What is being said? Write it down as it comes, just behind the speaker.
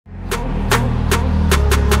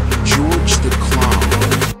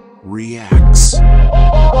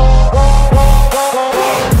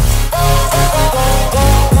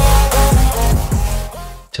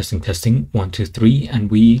Testing. 1, 2, 3,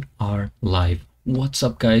 and we are live. What's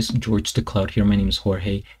up, guys? George the Cloud here. My name is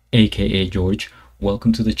Jorge, aka George.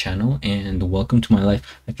 Welcome to the channel and welcome to my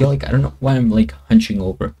life. I feel like I don't know why I'm like hunching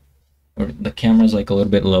over, or the camera's like a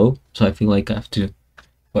little bit low, so I feel like I have to.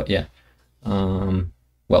 But yeah,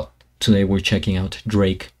 well, today we're checking out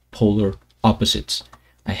Drake Polar Opposites.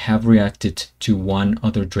 I have reacted to one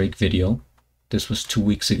other Drake video. This was 2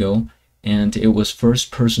 weeks ago, and it was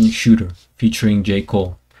first person shooter featuring J.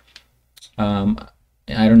 Cole. I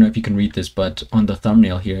don't know if you can read this, but on the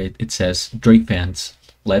thumbnail here it says Drake fans,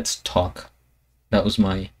 let's talk. That was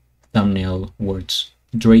my thumbnail words.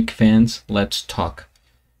 Drake fans, let's talk.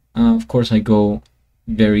 Of course I go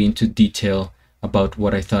very into detail about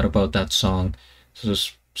what I thought about that song, so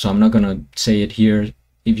I'm not gonna say it here.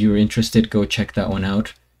 If you're interested, go check that one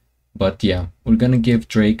out. But yeah, we're gonna give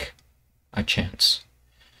Drake a chance.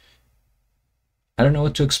 I don't know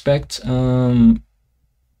what to expect.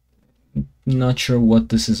 Not sure what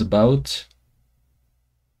this is about.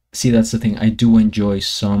 See, that's the thing. I do enjoy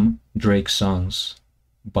some Drake songs,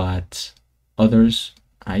 but others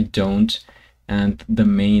I don't. And the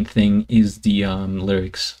main thing is the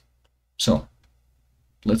lyrics. So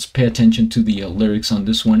let's pay attention to the lyrics on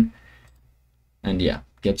this one. And yeah,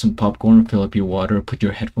 get some popcorn, fill up your water, put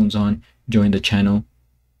your headphones on, join the channel.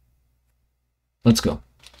 Let's go.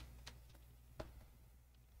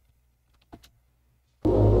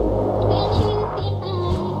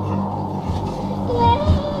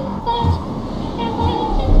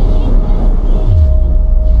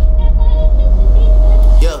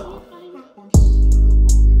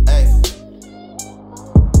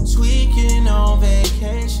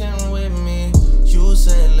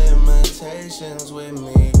 With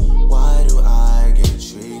me, why do I get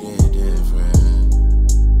treated different?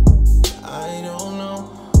 I don't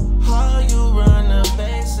know how you run the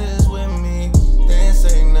bases with me, then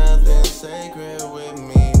say nothing sacred with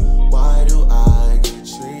me. Why do I get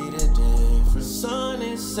treated different? Sun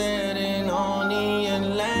is setting on the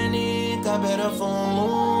Atlantic. I bet a full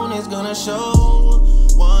moon is gonna show.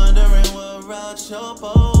 Wondering what route your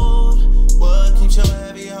boat, what keeps your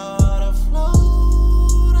heavy heart afloat.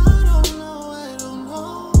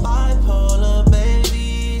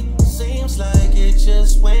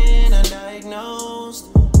 Just when I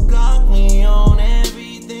diagnosed, block me on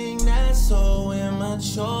everything that's so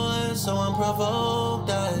immature, so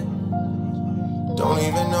unprovoked. I don't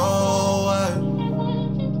even know why.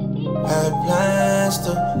 Had plans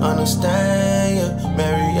to understand you,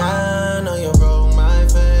 Mariana, you broke my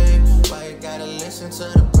faith. Why you gotta listen to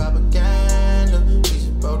the propaganda? We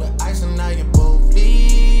just broke the ice and now you're both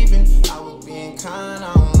leaving. I was being kind,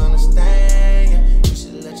 I don't understand you. You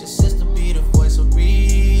should let your sister be the voice of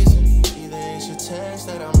reason. Either it's your text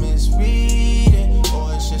that I'm misreading,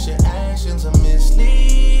 or it's just your actions are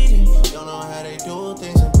misleading. Don't know how they do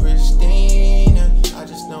things in Christina. I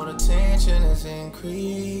just know the tension is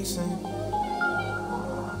increasing.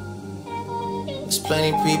 There's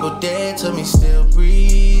plenty people dead to me still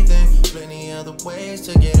breathing. Plenty other ways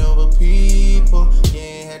to get over people. You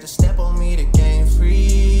ain't had to step on me to gain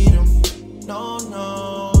freedom. No,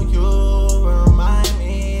 no, you remind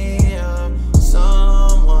me of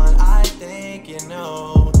someone I think you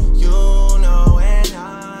know. You know and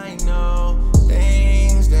I know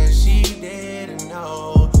things that she didn't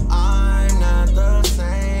know. I'm not the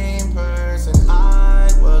same person I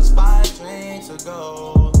was 5 drinks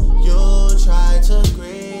ago. You tried to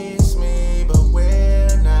grease me, but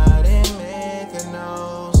we're not in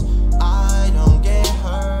Mykonos. I don't get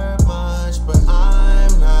hurt much, but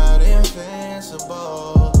I'm not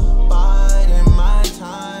invincible. Biding my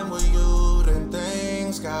time with you, then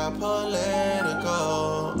things got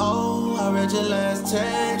political. Oh, I read your last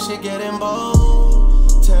text, you're getting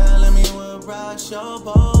bold, telling me what route your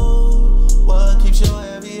boat, what keeps your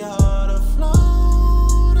heavy heart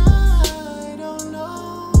afloat. I don't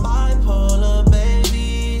know. Bipolar,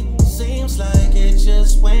 baby, seems like it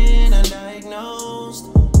just when I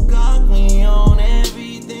diagnosed. Block me on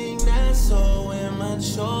everything that's so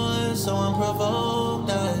immature, so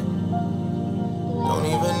unprovoked. I don't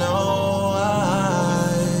even know why.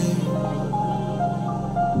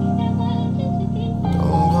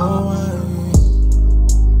 Don't know why.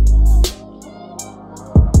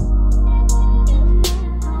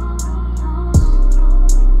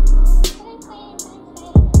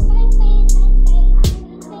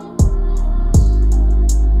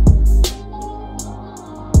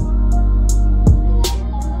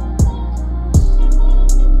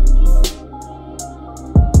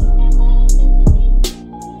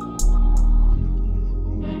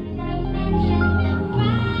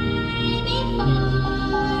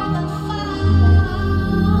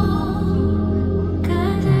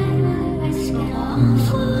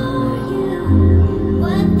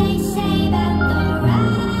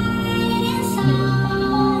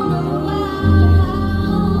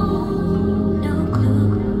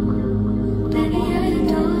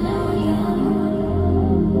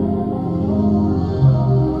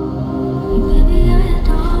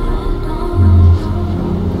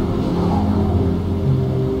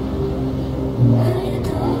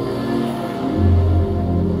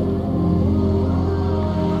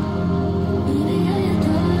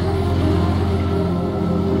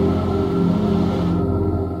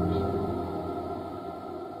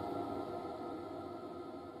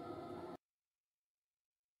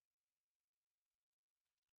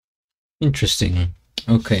 Interesting.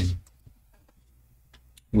 Okay,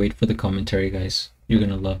 wait for the commentary, guys. You're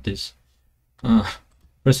gonna love this. Uh,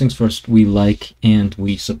 First things first, we like and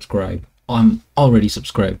we subscribe. I'm already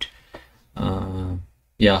subscribed. Uh,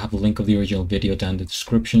 yeah, I'll have a link of the original video down in the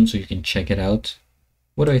description so you can check it out.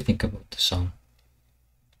 What do I think about the song?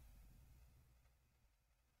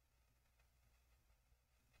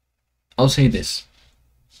 I'll say this.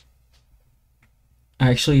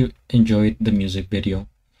 I actually enjoyed the music video.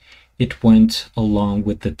 It went along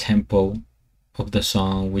with the tempo of the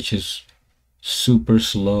song, which is super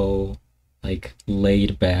slow, like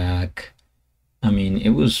laid back. I mean, it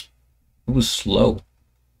was slow.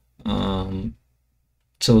 Um,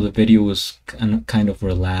 so the video was kind of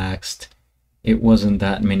relaxed. It wasn't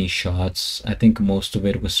that many shots. I think most of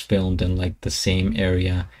it was filmed in like the same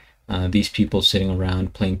area. These people sitting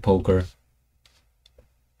around playing poker.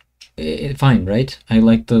 Fine, right? I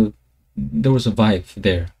like there was a vibe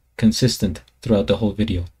there, consistent throughout the whole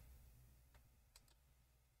video.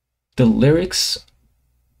 The lyrics,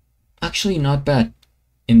 actually not bad.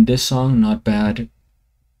 In this song, not bad.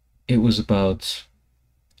 It was about,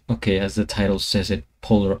 okay, as the title says it,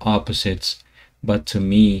 polar opposites. But to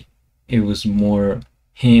me, it was more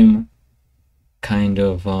him kind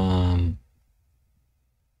of uh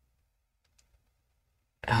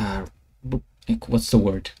like, what's the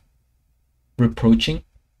word? Reproaching,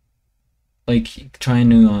 like trying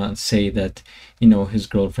to say that, you know, his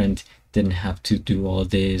girlfriend didn't have to do all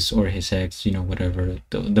this, or his ex, you know, whatever,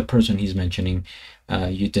 the person he's mentioning,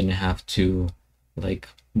 you didn't have to like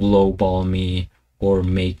lowball me or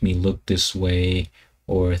make me look this way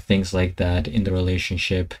or things like that in the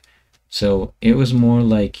relationship. So it was more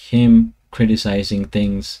like him criticizing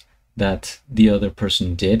things that the other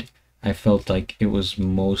person did. I felt like it was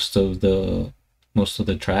most of the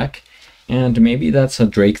track. And maybe that's a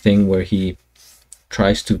Drake thing where he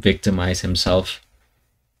tries to victimize himself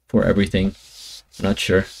for everything. I'm not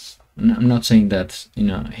sure. I'm not saying that, you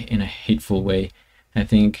know, in a hateful way. I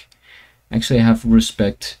think actually I have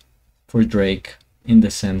respect for Drake in the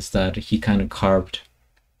sense that he kind of carved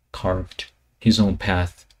his own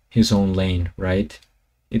path, his own lane, right?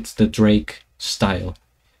 It's the Drake style.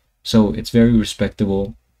 So it's very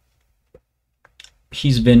respectable.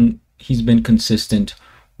 He's been consistent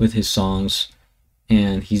with his songs,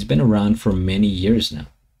 and he's been around for many years now.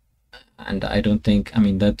 And I don't think, I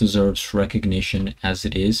mean, that deserves recognition as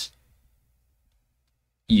it is.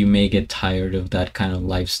 You may get tired of that kind of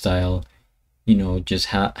lifestyle, you know, just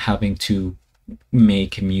having to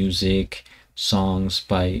make music, songs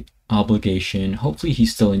by obligation. Hopefully he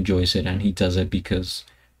still enjoys it and he does it because,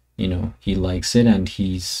 you know, he likes it and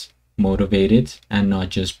he's motivated and not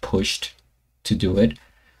just pushed to do it.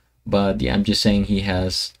 But yeah, I'm just saying he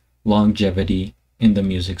has longevity in the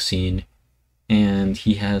music scene and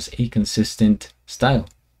he has a consistent style,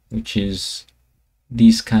 which is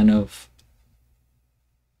these kind of,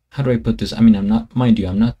 how do I put this? I mean, I'm not, mind you,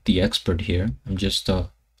 I'm not the expert here. I'm just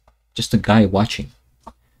a guy watching.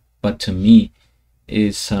 But to me,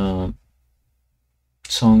 is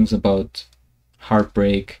songs about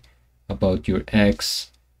heartbreak, about your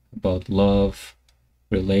ex, about love,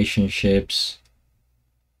 relationships,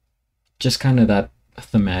 just kind of that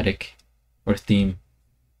thematic or theme.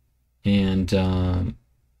 And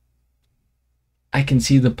I can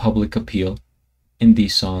see the public appeal in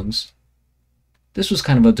these songs. This was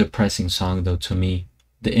kind of a depressing song though to me.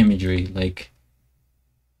 The imagery, like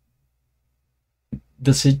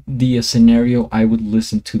the scenario I would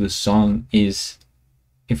listen to the song is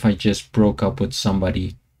if I just broke up with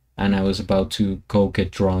somebody and I was about to go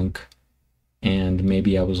get drunk, and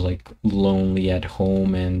maybe I was like lonely at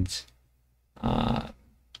home and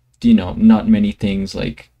you know, not many things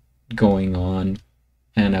like going on,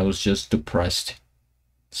 and I was just depressed.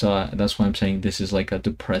 So that's why I'm saying this is like a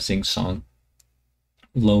depressing song.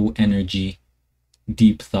 Low energy,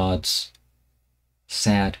 deep thoughts,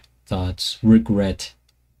 sad thoughts, regret,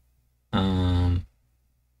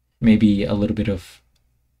 maybe a little bit of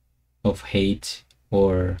hate,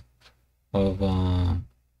 or of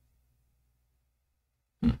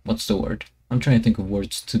what's the word? I'm trying to think of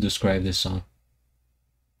words to describe this song.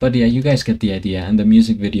 But yeah, you guys get the idea, and the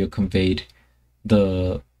music video conveyed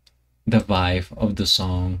the vibe of the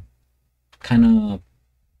song. Kind of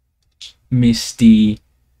misty,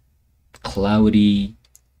 cloudy,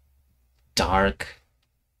 dark,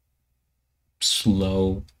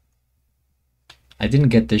 slow. I didn't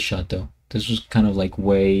get this shot though. This was kind of like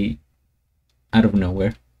way out of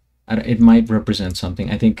nowhere. It might represent something.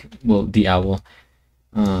 I think, well, the owl.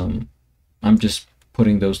 I'm just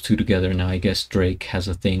putting those two together now. I guess Drake has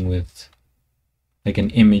a thing with like an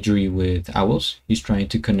imagery with owls. He's trying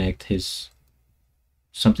to connect his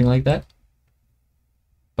something like that.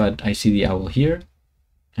 But I see the owl here,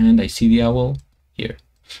 and I see the owl here.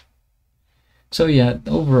 So yeah,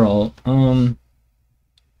 overall, I'm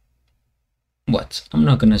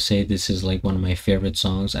not gonna say this is like one of my favorite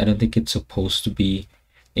songs. I don't think it's supposed to be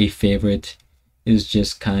a favorite. It's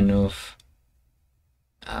just kind of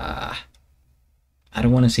I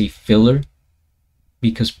don't want to say filler,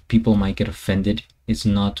 because people might get offended. It's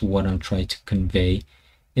not what I'm trying to convey.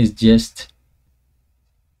 It's just,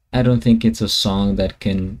 I don't think it's a song that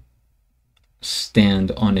can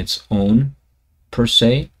stand on its own per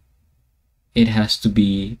se. It has to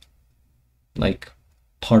be like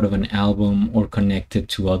part of an album or connected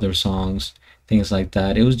to other songs, things like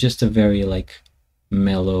that. It was just a very like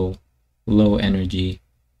mellow, low energy,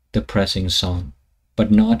 depressing song,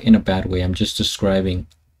 but not in a bad way. I'm just describing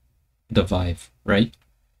the vibe, right?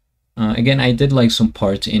 Again, I did like some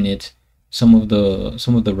parts in it, some of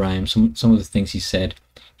the rhymes, some of the things he said.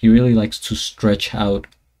 He really likes to stretch out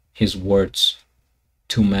his words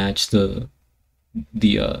to match the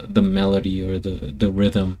melody or the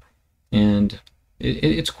rhythm, and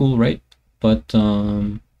it's cool, right? But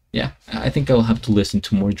yeah, I think I'll have to listen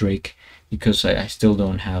to more Drake, because I still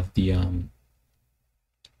don't have the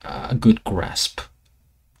a good grasp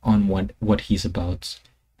on what he's about.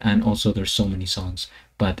 And also there's so many songs.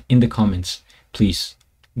 But in the comments, please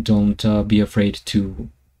don't be afraid to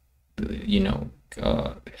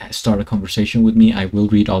start a conversation with me. I will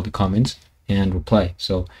read all the comments and reply.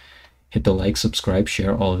 So hit the like, subscribe,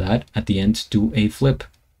 share, all that. At the end, do a flip.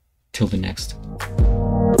 Till the next.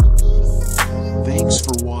 Thanks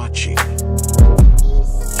for watching.